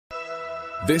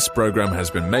This program has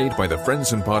been made by the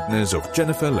friends and partners of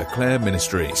Jennifer LeClaire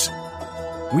Ministries.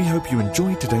 We hope you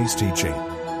enjoyed today's teaching.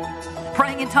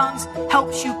 Praying in tongues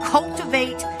helps you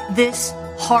cultivate this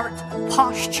heart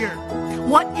posture.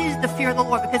 What is the fear of the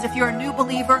Lord? Because if you're a new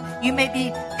believer, you may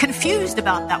be confused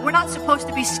about that. We're not supposed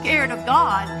to be scared of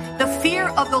God. The fear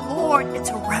of the Lord, it's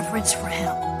a reverence for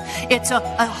Him. It's a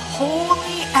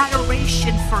holy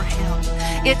adoration for Him.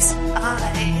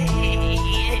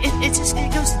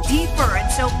 It goes deeper.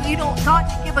 And so God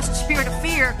can give us a spirit of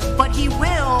fear, but He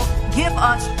will give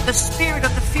us the spirit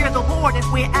of the fear of the Lord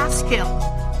if we ask Him.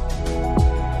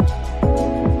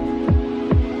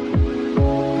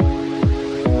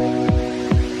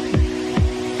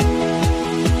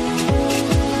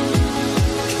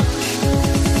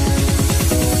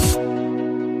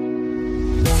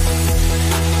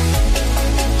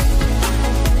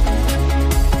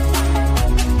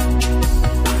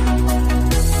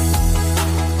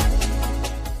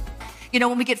 You know,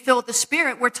 when we get filled with the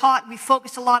Spirit, we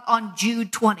focus a lot on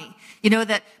Jude 20. You know,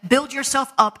 that build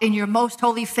yourself up in your most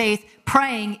holy faith,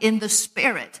 praying in the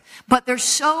Spirit. But there's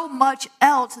so much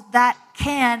else that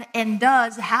can and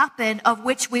does happen of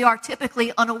which we are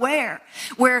typically unaware.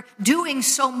 We're doing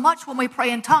so much when we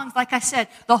pray in tongues. Like I said,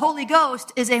 the Holy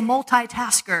Ghost is a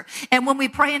multitasker. And when we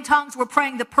pray in tongues, we're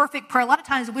praying the perfect prayer. A lot of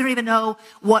times we don't even know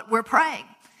what we're praying.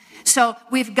 So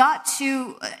we've got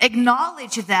to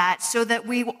acknowledge that so that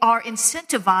we are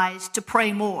incentivized to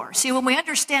pray more. See, when we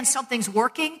understand something's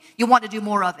working, you want to do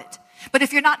more of it. But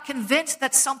if you're not convinced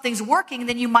that something's working,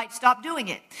 then you might stop doing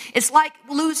it. It's like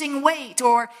losing weight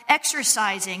or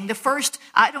exercising.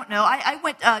 I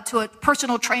went to a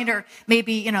personal trainer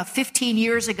maybe 15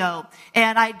 years ago,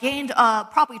 and I gained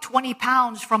probably 20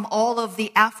 pounds from all of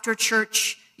the after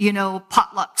church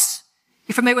potlucks.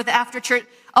 You familiar with the after church?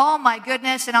 Oh my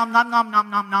goodness, and I'm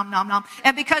nom.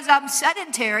 And because I'm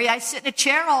sedentary, I sit in a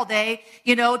chair all day,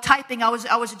 typing. I was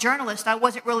a journalist. I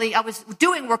was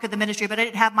doing work at the ministry, but I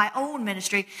didn't have my own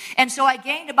ministry. And so I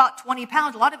gained about 20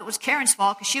 pounds. A lot of it was Karen's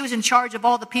fault because she was in charge of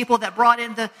all the people that brought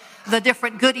in the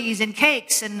different goodies and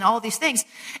cakes and all these things.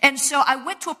 And so I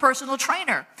went to a personal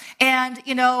trainer, and,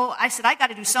 I said, I got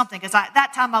to do something because at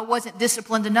that time I wasn't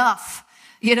disciplined enough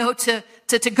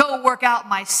to go work out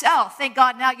myself. Thank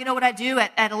God now, you know what I do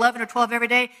at 11 or 12 every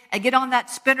day? I get on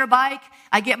that spinner bike,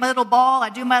 I get my little ball, I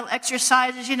do my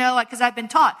exercises, because I've been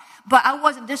taught. But I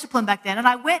wasn't disciplined back then. And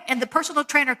I went, and the personal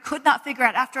trainer could not figure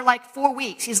out, after like 4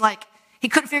 weeks, he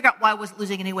couldn't figure out why I wasn't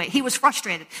losing any weight. He was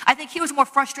frustrated. I think he was more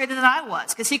frustrated than I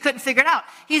was because he couldn't figure it out.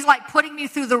 He's like putting me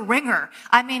through the ringer.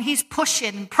 I mean, he's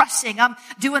pushing and pressing. I'm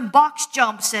doing box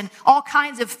jumps and all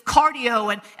kinds of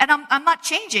cardio, and I'm not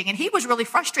changing. And he was really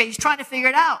frustrated. He's trying to figure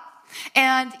it out.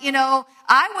 And,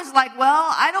 I was like,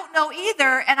 well, I don't know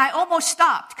either. And I almost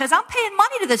stopped because I'm paying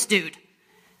money to this dude.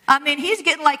 I mean, he's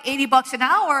getting like $80 an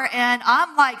hour, and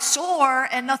I'm like sore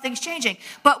and nothing's changing.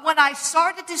 But when I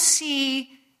started to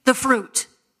see the fruit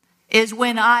is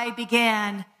when I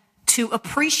began to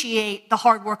appreciate the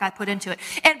hard work I put into it.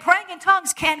 And praying in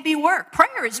tongues can be work.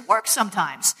 Prayer is work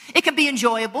sometimes. It can be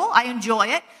enjoyable. I enjoy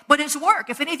it, but it's work.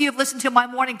 If any of you have listened to my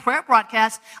morning prayer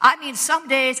broadcast, some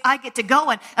days I get to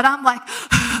going and I'm like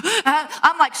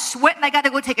sweating. I got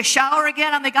to go take a shower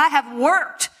again. I have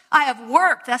worked.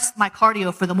 That's my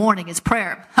cardio for the morning is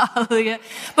prayer. Hallelujah.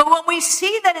 But when we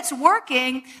see that it's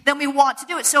working, then we want to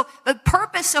do it. So the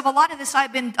purpose of a lot of this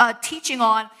I've been teaching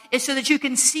on is so that you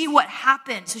can see what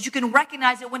happens, so that you can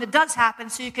recognize it when it does happen,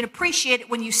 so you can appreciate it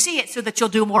when you see it, so that you'll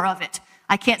do more of it.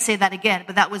 I can't say that again,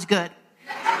 but that was good.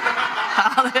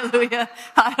 Hallelujah.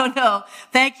 I don't know.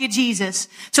 Thank you, Jesus.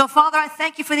 So, Father, I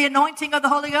thank you for the anointing of the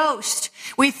Holy Ghost.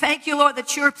 We thank you, Lord,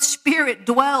 that your Spirit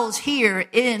dwells here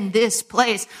in this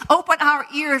place. Open our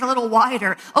ears a little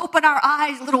wider. Open our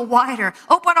eyes a little wider.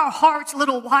 Open our hearts a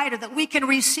little wider that we can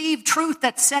receive truth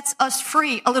that sets us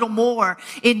free a little more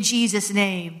in Jesus'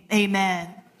 name.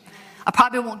 Amen. I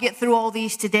probably won't get through all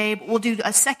these today, but we'll do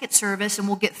a second service and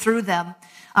we'll get through them.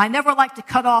 I never like to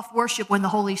cut off worship when the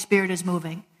Holy Spirit is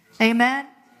moving. Amen.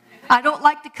 I don't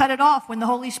like to cut it off when the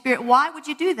Holy Spirit. Why would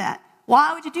you do that?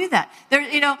 Why would you do that?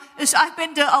 I've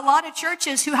been to a lot of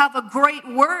churches who have a great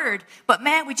word, but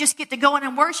man, we just get to go in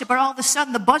and worship, but all of a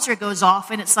sudden the buzzer goes off,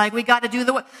 and it's like we got to do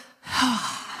the.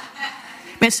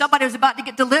 Man, somebody was about to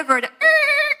get delivered.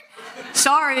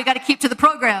 Sorry, we got to keep to the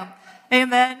program.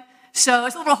 Amen. So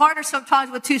it's a little harder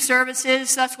sometimes with two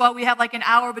services. That's why we have like an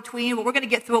hour between, but we're going to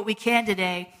get through what we can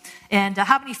today. And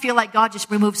how many feel like God just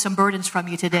removed some burdens from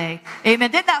you today?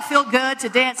 Amen. Didn't that feel good to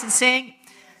dance and sing?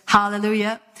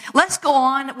 Hallelujah. Let's go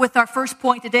on with our first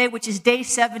point today, which is day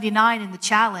 79 in the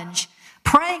challenge.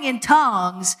 Praying in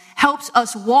tongues helps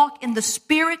us walk in the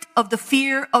spirit of the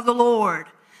fear of the Lord.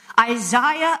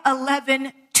 Isaiah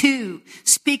 11:2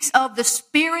 speaks of the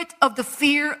spirit of the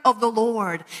fear of the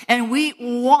Lord, and we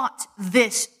want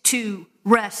this to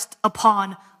rest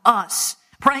upon us.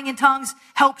 Praying in tongues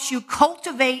helps you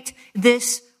cultivate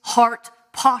this heart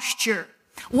posture.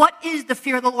 What is the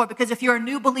fear of the Lord? Because if you're a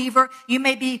new believer, you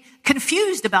may be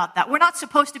confused about that. We're not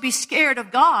supposed to be scared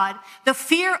of God. The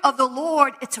fear of the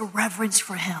Lord, it's a reverence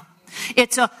for him.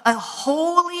 It's a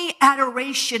holy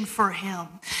adoration for him.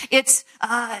 It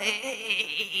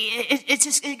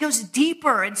goes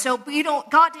deeper. And so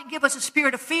God didn't give us a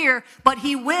spirit of fear, but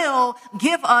he will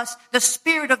give us the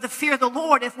spirit of the fear of the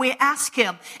Lord if we ask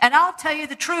him. And I'll tell you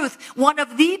the truth. One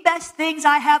of the best things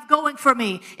I have going for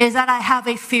me is that I have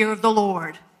a fear of the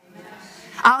Lord.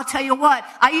 I'll tell you what,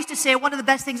 I used to say one of the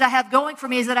best things I have going for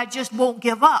me is that I just won't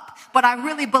give up. But I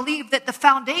really believe that the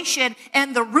foundation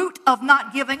and the root of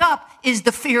not giving up is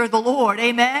the fear of the Lord.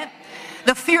 Amen?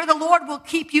 The fear of the Lord will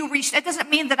keep you reached. It doesn't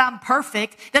mean that I'm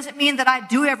perfect. It doesn't mean that I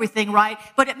do everything right.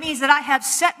 But it means that I have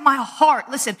set my heart.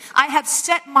 Listen, I have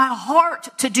set my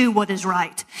heart to do what is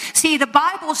right. See, the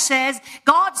Bible says,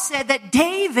 God said that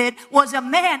David was a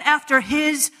man after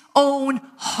his own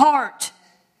heart.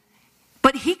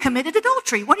 But he committed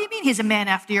adultery. What do you mean he's a man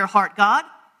after your heart, God?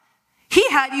 He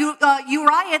had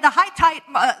Uriah the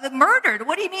Hittite murdered.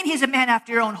 What do you mean he's a man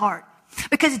after your own heart?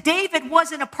 Because David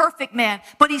wasn't a perfect man,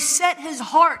 but he set his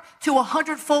heart to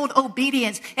 100-fold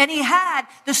obedience. And he had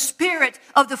the spirit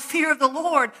of the fear of the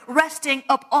Lord resting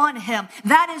upon him.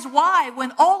 That is why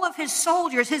when all of his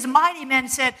soldiers, his mighty men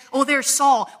said, oh, there's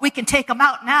Saul. We can take him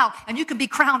out now and you can be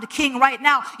crowned a king right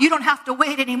now. You don't have to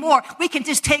wait anymore. We can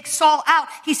just take Saul out.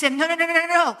 He said, no.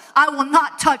 I will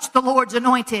not touch the Lord's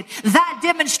anointed. That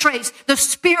demonstrates the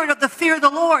spirit of the fear of the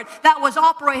Lord that was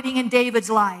operating in David's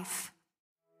life.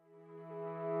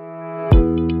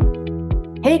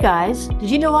 Hey guys, did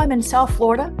you know I'm in South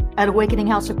Florida at Awakening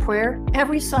House of Prayer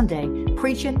every Sunday,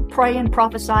 preaching, praying,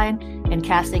 prophesying, and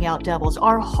casting out devils?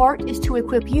 Our heart is to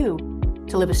equip you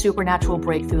to live a supernatural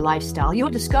breakthrough lifestyle.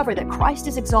 You'll discover that Christ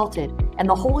is exalted and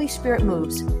the Holy Spirit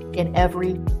moves in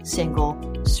every single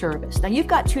service. Now you've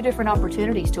got two different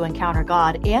opportunities to encounter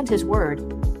God and his word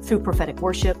through prophetic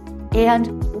worship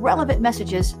and relevant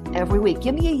messages every week.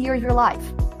 Give me a year of your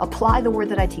life. Apply the word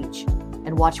that I teach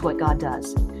and watch what God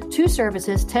does. 2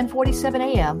 services, 10:47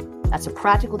 a.m. That's a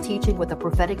practical teaching with a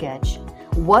prophetic edge.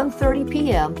 1:30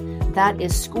 p.m. That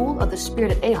is School of the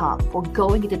Spirit at AHOP for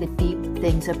going into the deep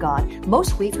things of God.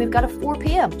 Most weeks we've got a 4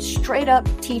 p.m. straight up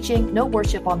teaching, no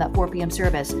worship on that 4 p.m.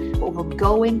 service, but we're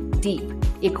going deep,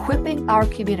 equipping our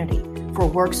community for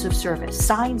works of service,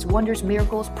 signs, wonders,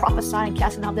 miracles, prophesying,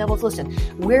 casting out devils. Listen,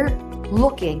 we're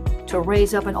looking to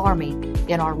raise up an army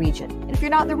in our region. And if you're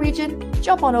not in the region,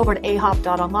 jump on over to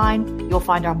ahop.online. You'll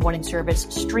find our morning service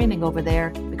streaming over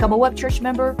there. Become a Web Church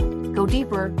member. Go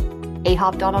deeper.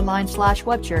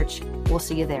 ahop.online/webchurch. We'll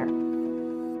see you there.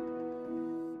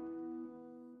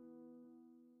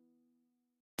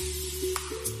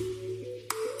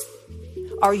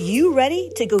 Are you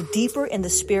ready to go deeper in the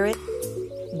Spirit?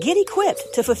 Get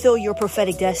equipped to fulfill your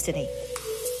prophetic destiny.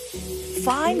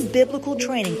 Find biblical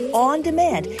training on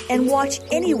demand and watch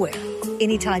anywhere,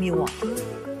 anytime you want.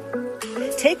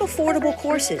 Take affordable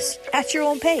courses at your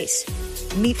own pace.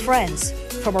 Meet friends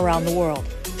from around the world.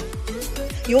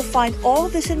 You'll find all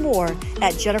of this and more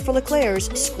at Jennifer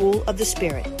LeClaire's School of the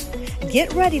Spirit.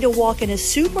 Get ready to walk in a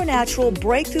supernatural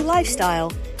breakthrough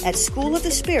lifestyle at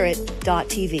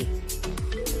schoolofthespirit.tv.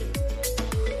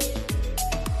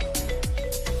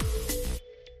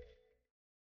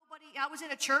 I was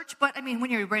in a church, but I mean, when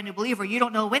you're a brand new believer, you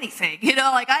don't know anything,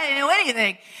 like I didn't know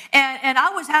anything. And I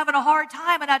was having a hard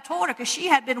time, and I told her, because she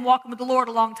had been walking with the Lord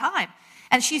a long time.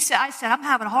 And I said, I'm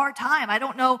having a hard time. I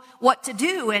don't know what to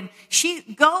do. And she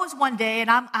goes one day, and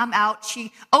I'm out.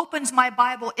 She opens my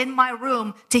Bible in my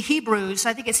room to Hebrews,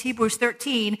 I think it's Hebrews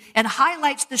 13, and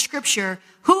highlights the scripture,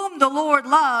 whom the Lord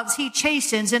loves, he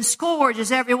chastens and scourges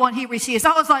everyone he receives.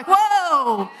 I was like,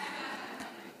 whoa,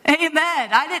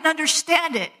 amen. I didn't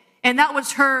understand it. And that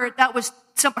was her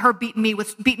beating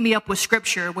me up with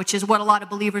scripture, which is what a lot of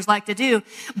believers like to do.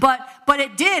 But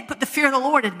it did put the fear of the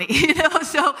Lord in me,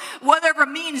 so whatever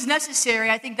means necessary,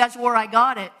 I think that's where I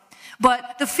got it.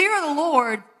 But the fear of the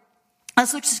Lord,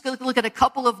 let's just look at a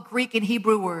couple of Greek and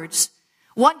Hebrew words.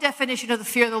 One definition of the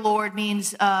fear of the Lord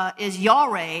means, is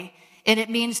yareh, and it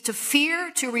means to fear,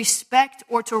 to respect,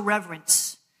 or to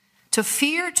reverence. To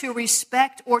fear, to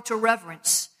respect, or to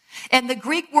reverence. And the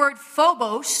Greek word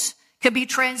phobos can be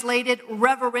translated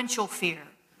reverential fear.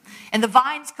 And the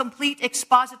Vine's Complete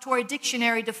Expository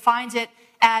Dictionary defines it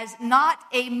as not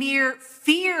a mere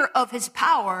fear of his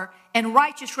power and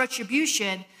righteous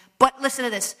retribution, but listen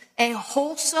to this, a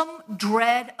wholesome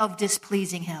dread of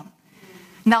displeasing him.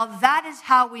 Now that is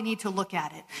how we need to look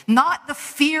at it. Not the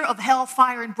fear of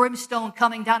hellfire and brimstone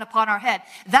coming down upon our head.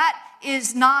 That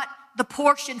is not the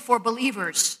portion for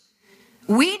believers.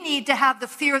 We need to have the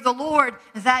fear of the Lord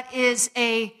that is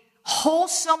a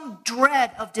wholesome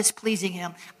dread of displeasing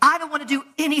him. I don't want to do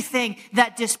anything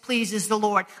that displeases the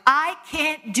Lord. I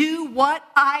can't do what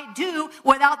I do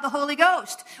without the Holy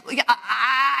Ghost.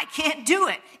 I can't do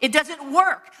it. It doesn't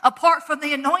work. Apart from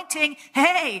the anointing,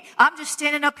 hey, I'm just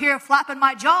standing up here flapping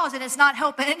my jaws and it's not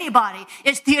helping anybody.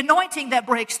 It's the anointing that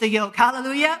breaks the yoke.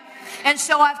 Hallelujah. And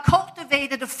so I've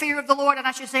cultivated a fear of the Lord, and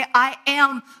I should say I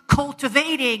am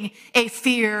cultivating a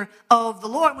fear of the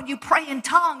Lord. When you pray in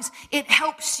tongues, it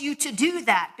helps you to do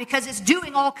that because it's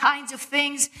doing all kinds of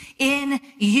things in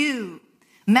you.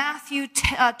 Matthew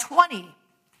 10,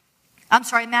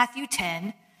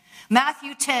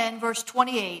 verse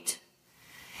 28.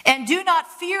 And do not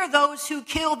fear those who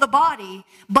kill the body,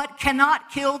 but cannot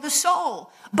kill the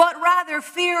soul, but rather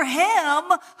fear him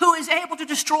who is able to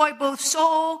destroy both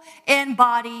soul and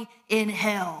body in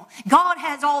hell. God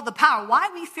has all the power.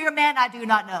 Why we fear man, I do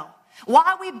not know.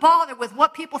 Why we bother with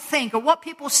what people think or what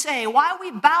people say, why we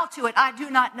bow to it, I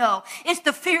do not know. It's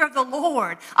the fear of the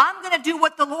Lord. I'm going to do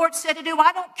what the Lord said to do.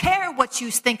 I don't care what you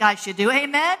think I should do.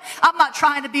 Amen? I'm not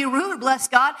trying to be rude, bless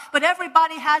God, but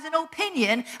everybody has an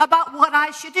opinion about what I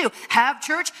should do. Have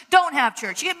church, don't have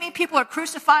church. You mean people are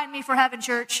crucifying me for having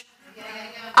church?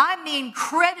 I mean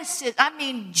criticism. I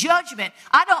mean judgment.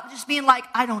 I don't just mean like,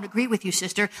 I don't agree with you,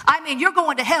 sister. I mean, you're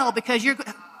going to hell because you're...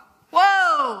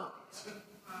 Whoa!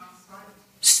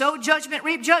 Sow judgment,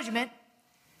 reap judgment.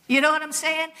 You know what I'm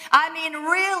saying? I mean,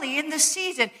 really, in this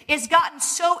season, it's gotten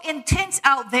so intense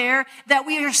out there that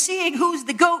we are seeing who's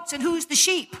the goats and who's the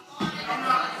sheep.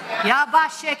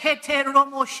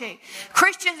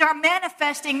 Christians are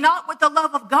manifesting not with the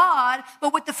love of God,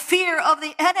 but with the fear of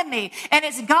the enemy. And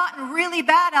it's gotten really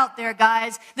bad out there,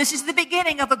 guys. This is the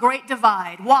beginning of a great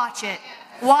divide. Watch it.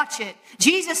 Watch it.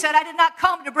 Jesus said, I did not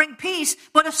come to bring peace,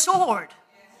 but a sword.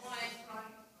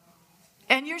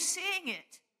 And you're seeing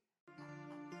it.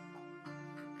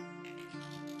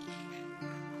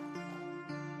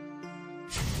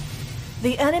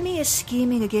 The enemy is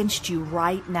scheming against you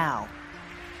right now.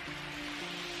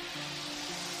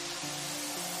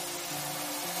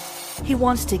 He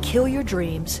wants to kill your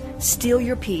dreams, steal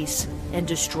your peace, and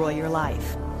destroy your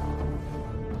life.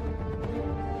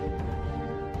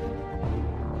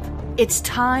 It's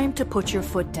time to put your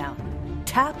foot down.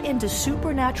 Tap into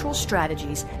supernatural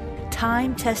strategies,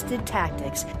 time-tested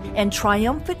tactics, and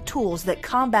triumphant tools that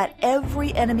combat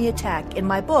every enemy attack in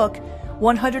my book,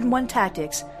 101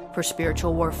 Tactics for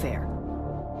Spiritual Warfare.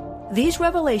 These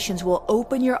revelations will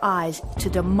open your eyes to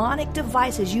demonic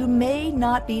devices you may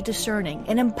not be discerning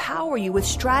and empower you with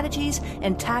strategies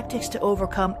and tactics to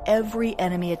overcome every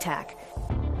enemy attack.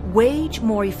 Wage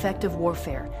more effective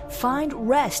warfare. Find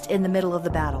rest in the middle of the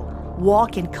battle.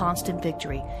 Walk in constant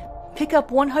victory. Pick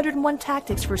up 101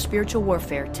 Tactics for Spiritual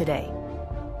Warfare today.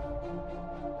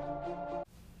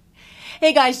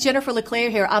 Hey guys, Jennifer LeClaire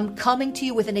here. I'm coming to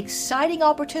you with an exciting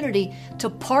opportunity to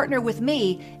partner with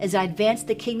me as I advance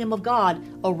the kingdom of God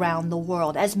around the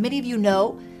world. As many of you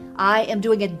know, I am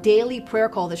doing a daily prayer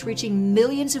call that's reaching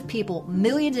millions of people,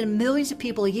 millions and millions of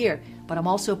people a year. But I'm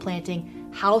also planting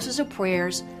houses of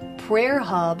prayers, prayer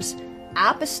hubs,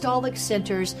 apostolic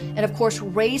centers, and of course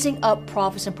raising up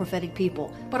prophets and prophetic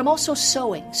people. But I'm also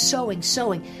sowing.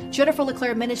 Jennifer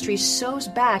LeClaire Ministries sows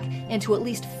back into at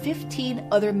least 15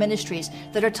 other ministries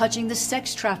that are touching the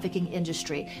sex trafficking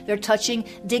industry. They're touching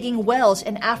digging wells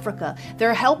in Africa.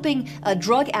 They're helping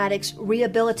drug addicts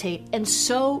rehabilitate, and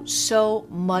so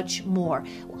much more.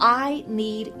 I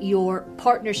need your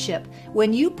partnership.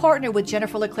 When you partner with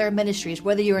Jennifer LeClaire Ministries,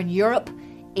 whether you're in Europe,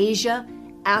 Asia,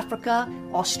 Africa,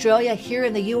 Australia, here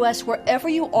in the U.S., wherever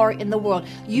you are in the world,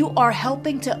 you are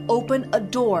helping to open a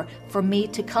door for me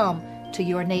to come to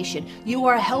your nation. You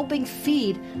are helping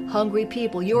feed hungry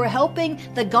people. You are helping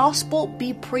the gospel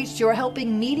be preached. You are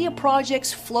helping media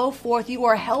projects flow forth. You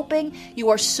are helping, you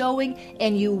are sowing,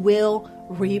 and you will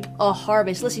reap a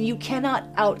harvest. Listen, you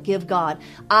cannot outgive God.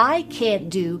 I can't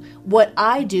do what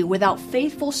I do without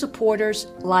faithful supporters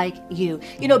like you.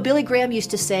 You know, Billy Graham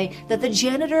used to say that the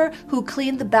janitor who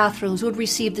cleaned the bathrooms would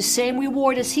receive the same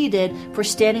reward as he did for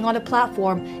standing on a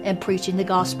platform and preaching the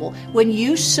gospel. When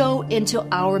you sow into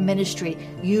our ministry,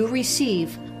 you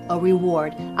receive a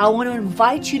reward. I want to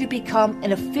invite you to become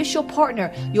an official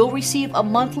partner. You'll receive a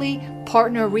monthly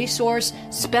partner resource,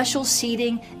 special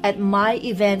seating at my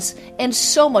events, and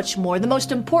so much more. The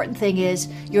most important thing is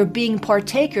you're being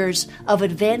partakers of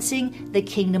advancing the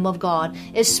kingdom of God,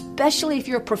 especially if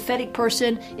you're a prophetic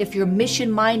person, if you're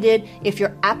mission-minded, if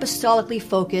you're apostolically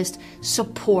focused.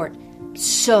 Support,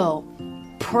 sow,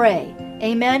 pray.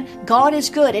 Amen. God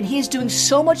is good, and He is doing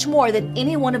so much more than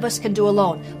any one of us can do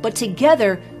alone. But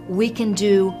together, we can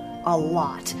do a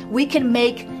lot. We can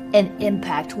make an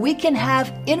impact. We can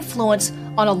have influence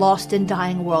on a lost and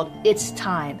dying world. It's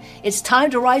time. It's time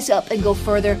to rise up and go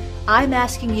further. I'm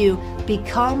asking you,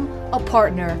 become a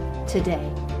partner today.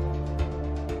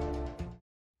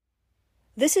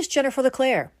 This is Jennifer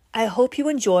LeClaire. I hope you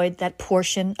enjoyed that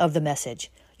portion of the message.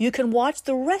 You can watch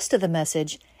the rest of the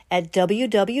message at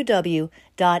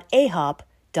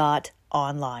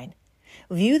www.ahop.online.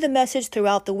 View the message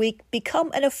throughout the week. Become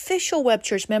an official Web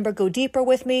Church member. Go deeper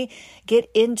with me.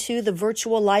 Get into the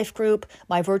virtual life group,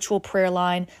 my virtual prayer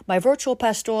line, my virtual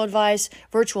pastoral advice,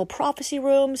 virtual prophecy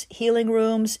rooms, healing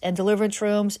rooms, and deliverance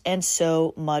rooms, and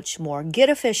so much more. Get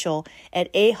official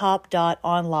at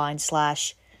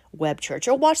ahop.online/webchurch,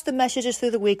 or watch the messages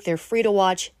through the week. They're free to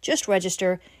watch. Just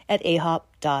register at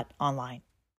ahop.online.